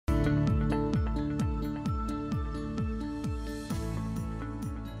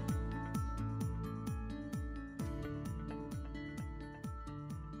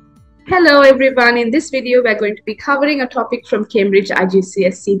Hello everyone, in this video we're going to be covering a topic from Cambridge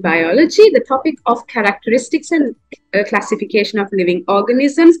IGCSE Biology, the topic of characteristics and classification of living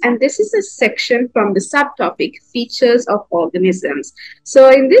organisms, and this is a section from the subtopic features of organisms. So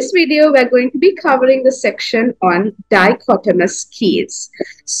in this video we're going to be covering the section on dichotomous keys.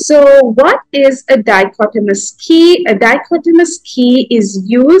 So what is a dichotomous key? A dichotomous key is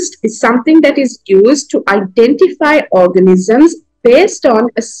something that is used to identify organisms based on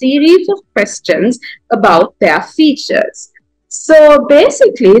a series of questions about their features. So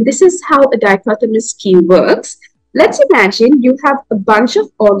basically, this is how a dichotomous key works. Let's imagine you have a bunch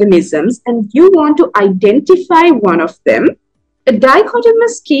of organisms and you want to identify one of them. A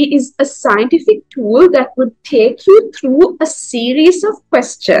dichotomous key is a scientific tool that would take you through a series of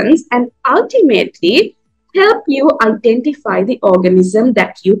questions and ultimately help you identify the organism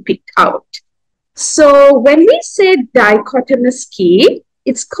that you picked out. So when we say dichotomous key,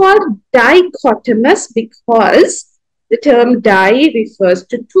 it's called dichotomous because the term di refers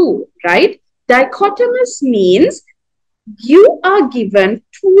to two, right? Dichotomous means you are given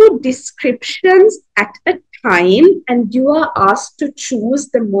two descriptions at a time and you are asked to choose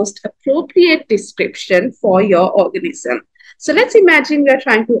the most appropriate description for your organism. So let's imagine we're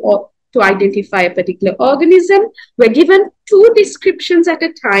trying to identify a particular organism. We're given two descriptions at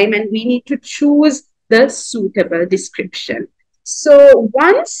a time and we need to choose the suitable description. So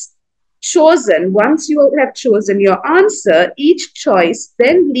once you have chosen your answer, each choice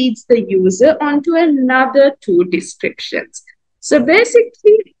then leads the user onto another two descriptions. So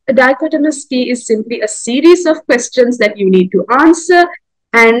basically, a dichotomous key is simply a series of questions that you need to answer.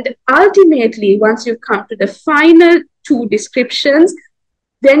 And ultimately, once you've come to the final two descriptions,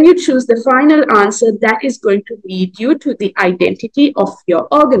 then you choose the final answer that is going to lead you to the identity of your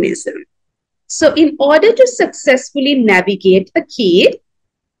organism. So in order to successfully navigate a key,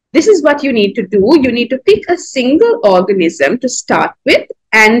 this is what you need to do. You need to pick a single organism to start with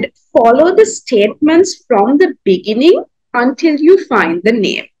and follow the statements from the beginning until you find the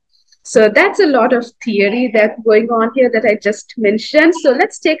name. So that's a lot of theory that's going on here that I just mentioned. So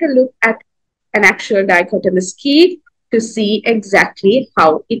let's take a look at an actual dichotomous key to see exactly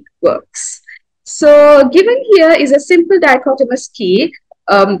how it works. So given here is a simple dichotomous key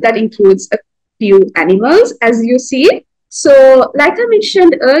that includes a few animals, as you see. So like I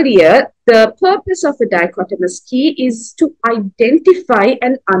mentioned earlier, the purpose of a dichotomous key is to identify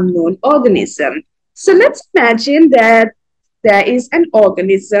an unknown organism. So let's imagine that there is an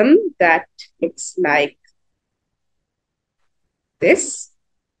organism that looks like this.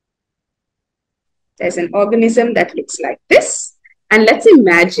 There's an organism that looks like this. And let's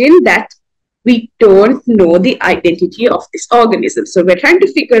imagine that we don't know the identity of this organism. So we're trying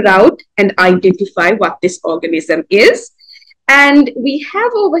to figure out and identify what this organism is. And we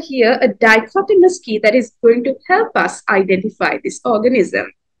have over here a dichotomous key that is going to help us identify this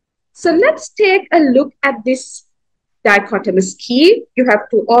organism. So let's take a look at this dichotomous key. You have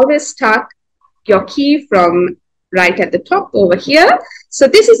to always start your key from right at the top over here. So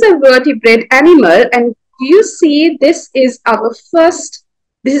this is a vertebrate animal, and you see this is our first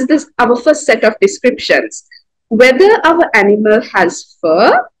set of descriptions, whether our animal has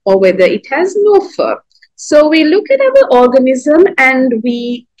fur or whether it has no fur. So we look at our organism and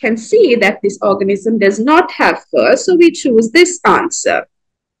we can see that this organism does not have fur, so we choose this answer.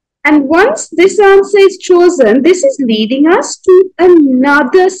 And once this answer is chosen, this is leading us to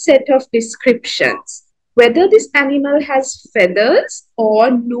another set of descriptions, whether this animal has feathers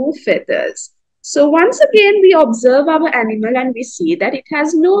or no feathers. So once again, we observe our animal and we see that it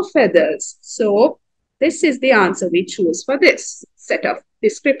has no feathers. So this is the answer we choose for this set of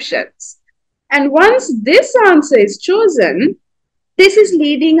descriptions. And once this answer is chosen, this is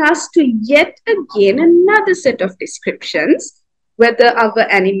leading us to yet again another set of descriptions, whether our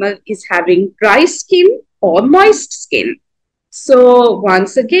animal is having dry skin or moist skin. So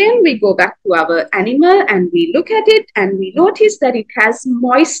once again, we go back to our animal and we look at it and we notice that it has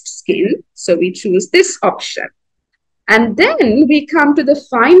moist skin. So we choose this option. And then we come to the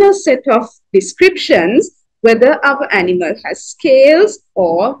final set of descriptions, whether our animal has scales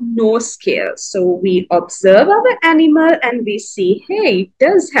or no scales. So we observe our animal and we see, hey, it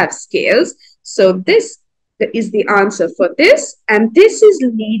does have scales. So this is the answer for this, and this is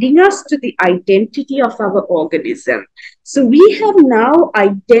leading us to the identity of our organism. So we have now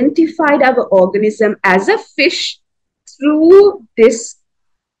identified our organism as a fish through this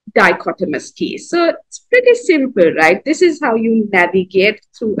dichotomous key. So it's pretty simple, right? This is how you navigate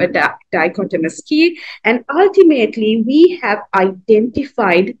through a dichotomous key, and ultimately we have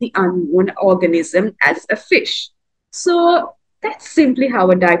identified the unknown organism as a fish. So That's simply how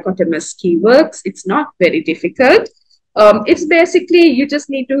a dichotomous key works. It's not very difficult. It's basically, you just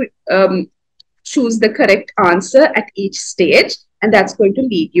need to choose the correct answer at each stage, and that's going to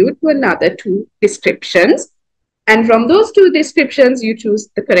lead you to another two descriptions. And from those two descriptions, you choose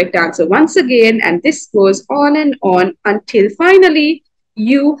the correct answer once again, and this goes on and on until finally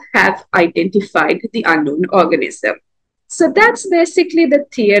you have identified the unknown organism. So that's basically the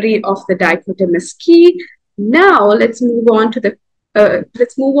theory of the dichotomous key. Now let's move on to the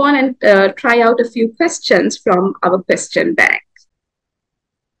and try out a few questions from our question bank.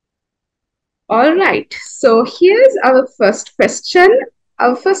 All right, so here's our first question.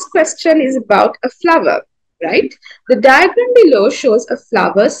 Our first question is about a flower, right? The diagram below shows a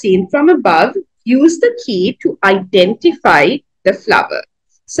flower seen from above. Use the key to identify the flower.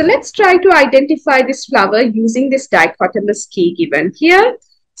 So let's try to identify this flower using this dichotomous key given here.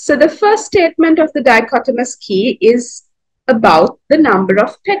 So the first statement of the dichotomous key is about the number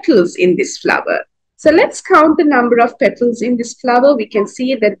of petals in this flower. So let's count the number of petals in this flower. We can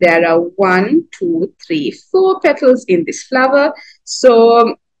see that there are 1, 2, 3, 4 petals in this flower.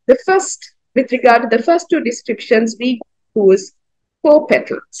 So with regard to the first two descriptions, we use 4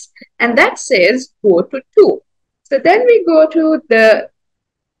 petals. And that says go to 2. So then we go to the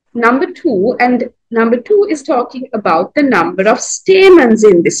number 2, and number 2 is talking about the number of stamens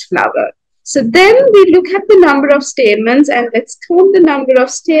in this flower. So then we look at the number of stamens, and let's count the number of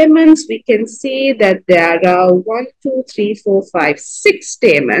stamens. We can see that there are 1, 2, 3, 4, 5, 6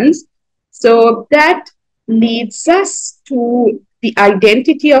 stamens. So that leads us to the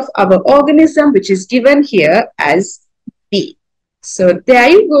identity of our organism, which is given here as B. So there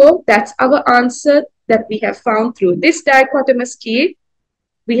you go. That's our answer that we have found through this dichotomous key.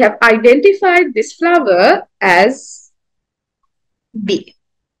 We have identified this flower as B.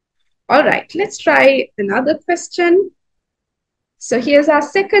 All right, let's try another question. So here's our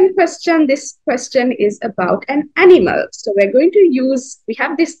second question. This question is about an animal. So we're going to we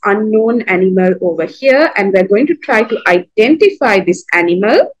have this unknown animal over here, and we're going to try to identify this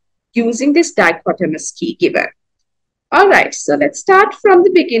animal using this dichotomous key given. All right, so let's start from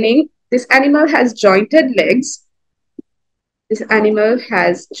the beginning. This animal has jointed legs. This animal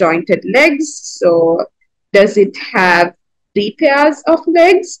has jointed legs. So does it have 3 pairs of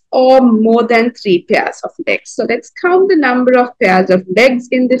legs or more than 3 pairs of legs? So let's count the number of pairs of legs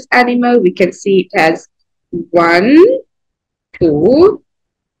in this animal. We can see it has 1, 2,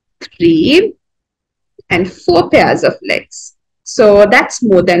 3, and 4 pairs of legs. So that's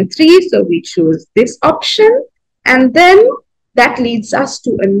more than 3. So we choose this option. And then that leads us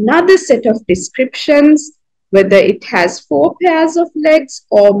to another set of descriptions, whether it has 4 pairs of legs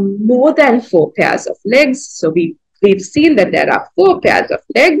or more than 4 pairs of legs. So we've seen that there are 4 pairs of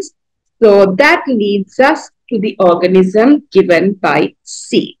legs. So that leads us to the organism given by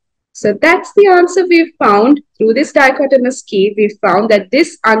C. So that's the answer we've found. Through this dichotomous key, we found that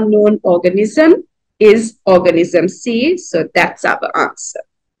this unknown organism is organism C. So that's our answer.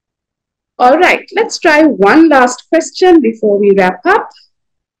 All right, let's try one last question before we wrap up.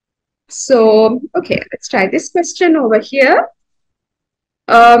 So, okay, let's try this question over here.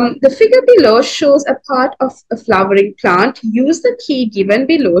 The figure below shows a part of a flowering plant. Use the key given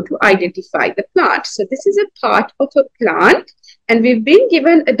below to identify the plant. So this is a part of a plant, and we've been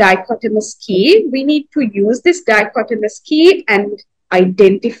given a dichotomous key. We need to use this dichotomous key and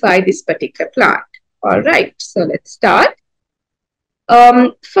identify this particular plant. All right, so let's start.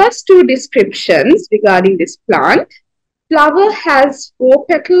 First two descriptions regarding this plant. Flower has 4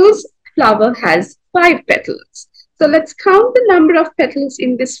 petals. Flower has 5 petals. So let's count the number of petals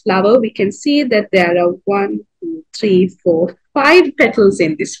in this flower. We can see that there are 1, 2, 3, 4, 5 petals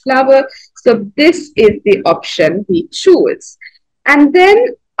in this flower. So this is the option we choose. And then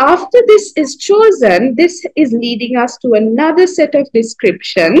after this is chosen, this is leading us to another set of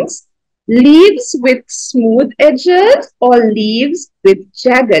descriptions. Leaves with smooth edges or leaves with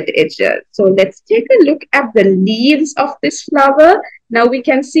jagged edges. So let's take a look at the leaves of this flower. Now we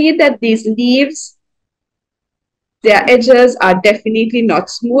can see that these leaves, their edges are definitely not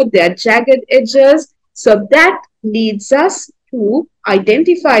smooth. They are jagged edges. So that leads us to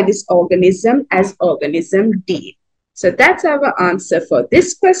identify this organism as organism D. So that's our answer for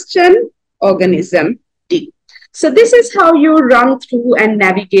this question, organism D. So this is how you run through and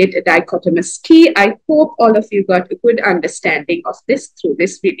navigate a dichotomous key. I hope all of you got a good understanding of this through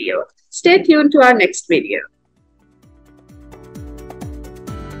this video. Stay tuned to our next video.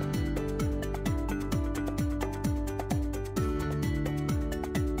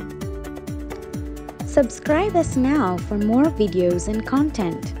 Subscribe us now for more videos and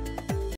content.